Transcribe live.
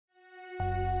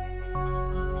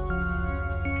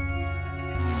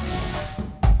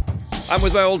I'm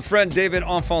with my old friend David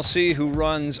Anfossi, who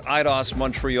runs Eidos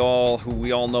Montreal, who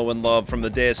we all know and love from the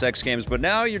Deus Ex games, but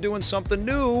now you're doing something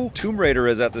new. Tomb Raider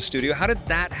is at the studio. How did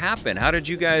that happen? How did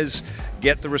you guys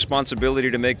get the responsibility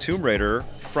to make Tomb Raider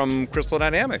from Crystal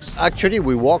Dynamics? Actually,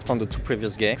 we worked on the two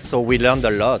previous games, so we learned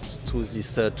a lot to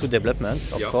these two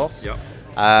developments, of course.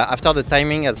 After the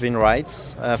timing has been right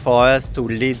for us to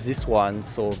lead this one,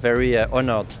 so very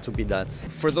honored to be that.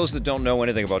 For those that don't know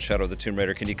anything about Shadow of the Tomb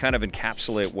Raider, can you kind of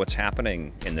encapsulate what's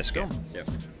happening in this game?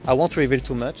 I won't reveal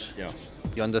too much.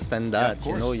 You understand that,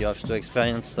 you know, you have to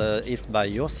experience it by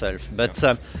yourself. But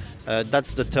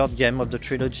that's the third game of the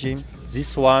trilogy.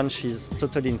 This one, she's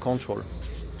totally in control.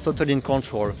 Totally in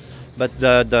control. But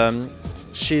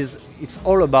it's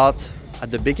all about, at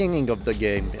the beginning of the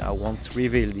game, I won't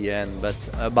reveal the end, but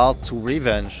about to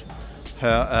revenge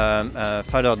her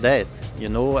father's death. You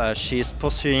know, she is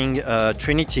pursuing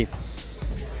Trinity,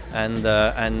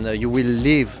 and you will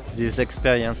live this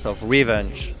experience of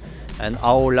revenge, and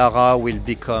how Lara will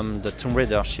become the Tomb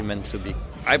Raider she meant to be.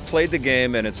 I played the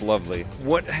game and it's lovely.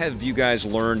 What have you guys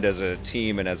learned as a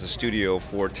team and as a studio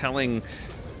for telling,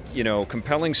 you know,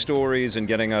 compelling stories and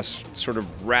getting us sort of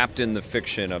wrapped in the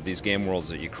fiction of these game worlds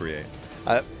that you create?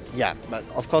 Yeah, but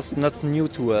of course not new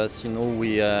to us. You know,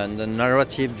 we the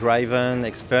narrative-driven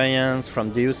experience from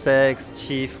Deus Ex,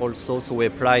 Thief also, so we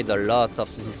applied a lot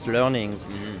of these learnings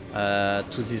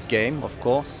to this game, of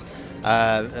course.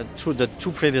 Through the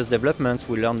two previous developments,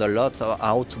 we learned a lot of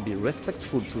how to be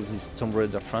respectful to this Tomb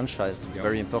Raider franchise. It's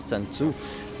very important too,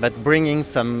 but bringing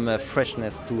some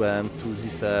freshness to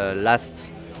this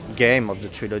last game of the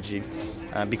trilogy.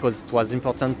 Because it was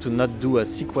important to not do a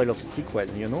sequel of sequel,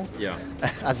 you know?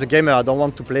 As a gamer, I don't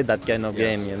want to play that kind of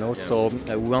game, you know? So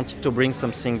we wanted to bring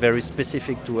something very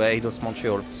specific to Eidos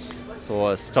Montreal. So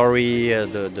a story,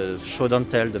 the show don't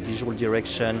tell, the visual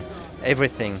direction,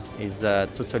 everything is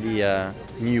totally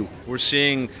new. We're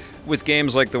seeing with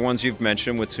games like the ones you've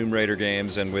mentioned, with Tomb Raider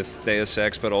games and with Deus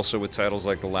Ex, but also with titles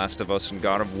like The Last of Us and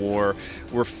God of War,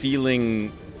 we're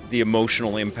feeling the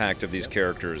emotional impact of these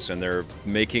characters, and they're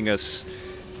making us,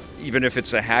 even if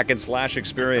it's a hack and slash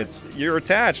experience, you're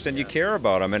attached and you care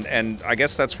about them, and I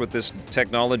guess that's what this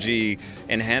technology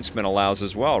enhancement allows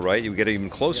as well, right? You get even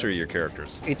closer to your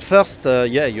characters. At first,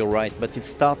 yeah, you're right, but it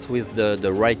starts with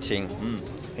the writing,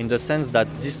 in the sense that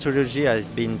this trilogy has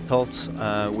been taught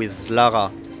with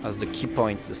Lara as the key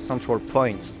point, the central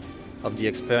point of the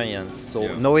experience.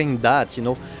 So knowing that, you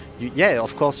know, yeah,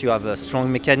 of course you have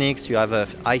strong mechanics, you have a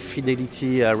high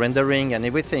fidelity rendering and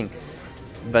everything,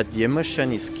 but the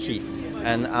emotion is key.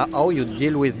 And how you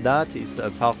deal with that is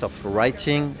a part of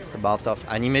writing, it's about of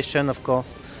animation, of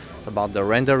course, it's about the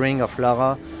rendering of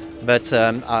Lara, but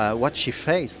what she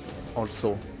faced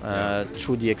also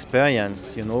through the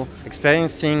experience, you know.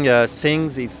 Experiencing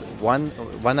things is one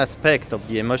aspect of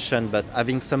the emotion, but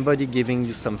having somebody giving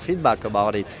you some feedback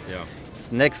about it,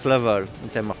 it's next level in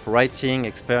terms of writing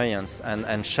experience,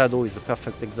 and Shadow is a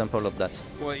perfect example of that.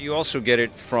 Well, you also get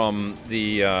it from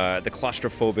the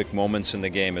claustrophobic moments in the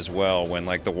game as well, when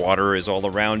like the water is all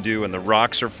around you and the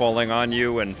rocks are falling on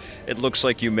you and it looks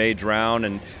like you may drown,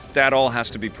 and that all has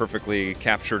to be perfectly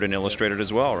captured and illustrated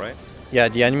as well, right? Yeah,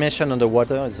 the animation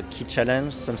underwater is a key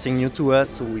challenge, something new to us,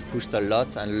 so we pushed a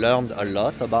lot and learned a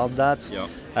lot about that.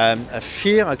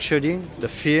 Fear, actually, the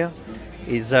fear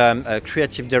is a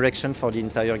creative direction for the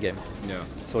entire game.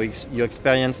 So you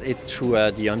experience it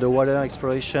through the underwater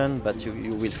exploration, but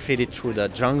you will feel it through the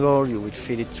jungle, you will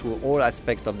feel it through all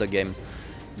aspects of the game.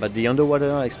 But the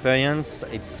underwater experience,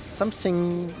 it's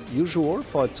something usual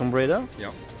for a Tomb Raider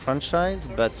franchise,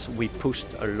 but we pushed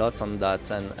a lot on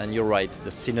that, and you're right, the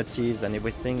synergies and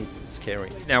everything is scary.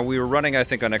 Now, we were running, I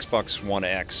think, on Xbox One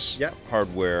X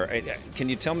hardware. Can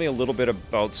you tell me a little bit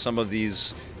about some of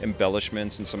these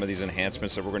embellishments and some of these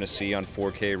enhancements that we're going to see on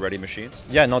 4K ready machines?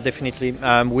 Yeah, no, definitely.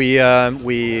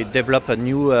 We developed a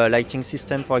new lighting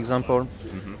system, for example,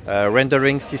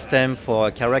 rendering system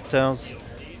for characters,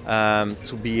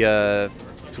 to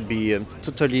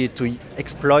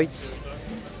exploit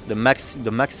the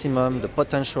maximum, the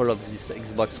potential of this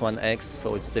Xbox One X.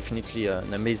 So it's definitely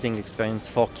an amazing experience,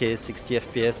 4K, 60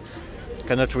 FPS.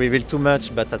 Cannot reveal too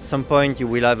much, but at some point you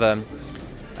will have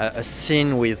a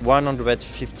scene with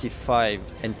 155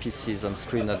 NPCs on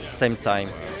screen at the same time,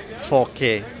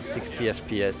 4K, 60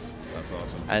 FPS. That's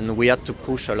awesome. And we had to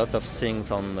push a lot of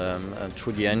things on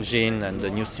through the engine, and the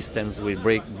new systems we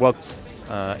worked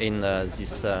in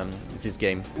this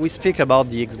game. We speak about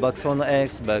the Xbox One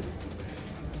X, but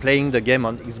playing the game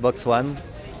on Xbox One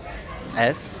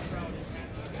S,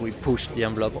 we pushed the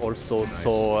envelope also. Nice.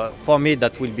 So for me,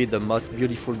 that will be the most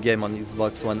beautiful game on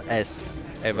Xbox One S.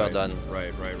 ever done.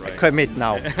 Right. I commit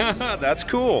now. That's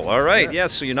cool. All right.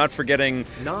 Yes. So you're not forgetting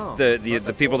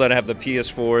the people that have the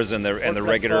PS4s and the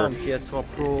regular PS4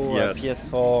 Pro,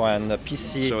 PS4, and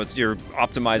PC. So you're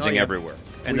optimizing everywhere.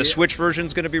 And the Switch version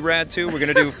is going to be rad too. We're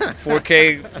going to do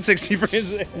 4K 60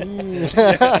 frames.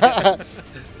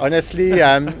 Honestly,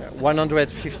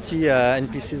 150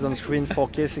 NPCs on screen,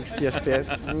 4K 60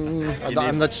 FPS.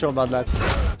 I'm not sure about that.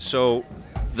 So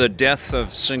the death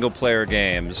of single-player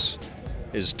games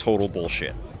is total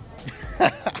bullshit.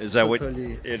 Is that what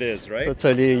it is, right?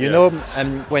 Totally. You know,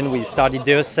 when we started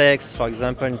Deus Ex, for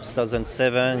example, in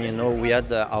 2007, you know, we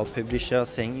had our publisher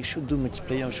saying, you should do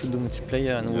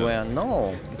multiplayer, and we were,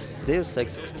 no, it's Deus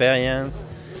Ex experience,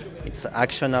 it's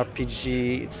action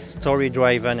RPG, it's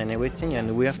story-driven and everything,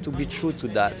 and we have to be true to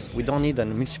that. We don't need a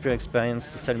multiplayer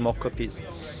experience to sell more copies.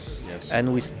 Yes.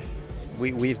 And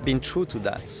we've been true to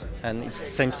that, and it's the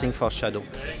same thing for Shadow.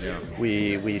 Yeah.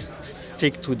 We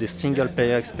stick to the single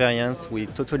player experience. We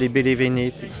totally believe in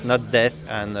it. It's not death,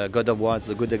 and God of War is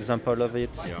a good example of it.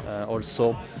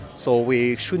 Also, so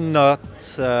we should not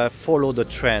follow the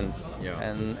trend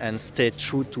and stay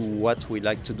true to what we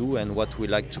like to do and what we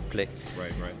like to play.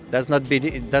 Right.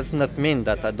 It does not mean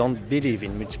that I don't believe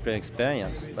in multiplayer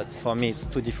experience, but for me it's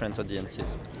two different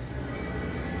audiences.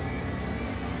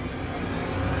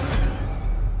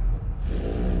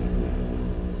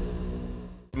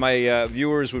 My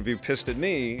viewers would be pissed at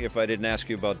me if I didn't ask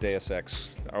you about Deus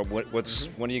Ex.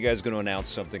 When are you guys going to announce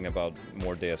something about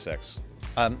more Deus Ex?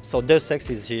 So Deus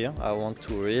Ex is here. I want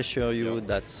to reassure you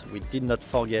that we did not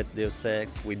forget Deus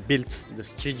Ex. We built the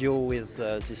studio with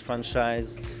this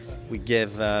franchise. We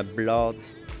gave blood,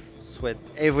 sweat,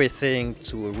 everything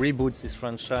to reboot this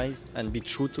franchise and be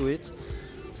true to it.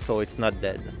 So it's not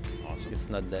dead. Awesome. It's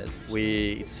not dead.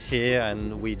 It's here,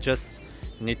 and we just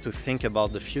need to think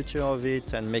about the future of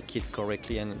it and make it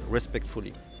correctly and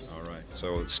respectfully. All right.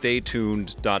 So stay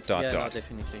tuned. ... Yeah,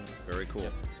 definitely. Very cool.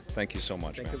 Thank you so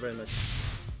much. Thank you very much.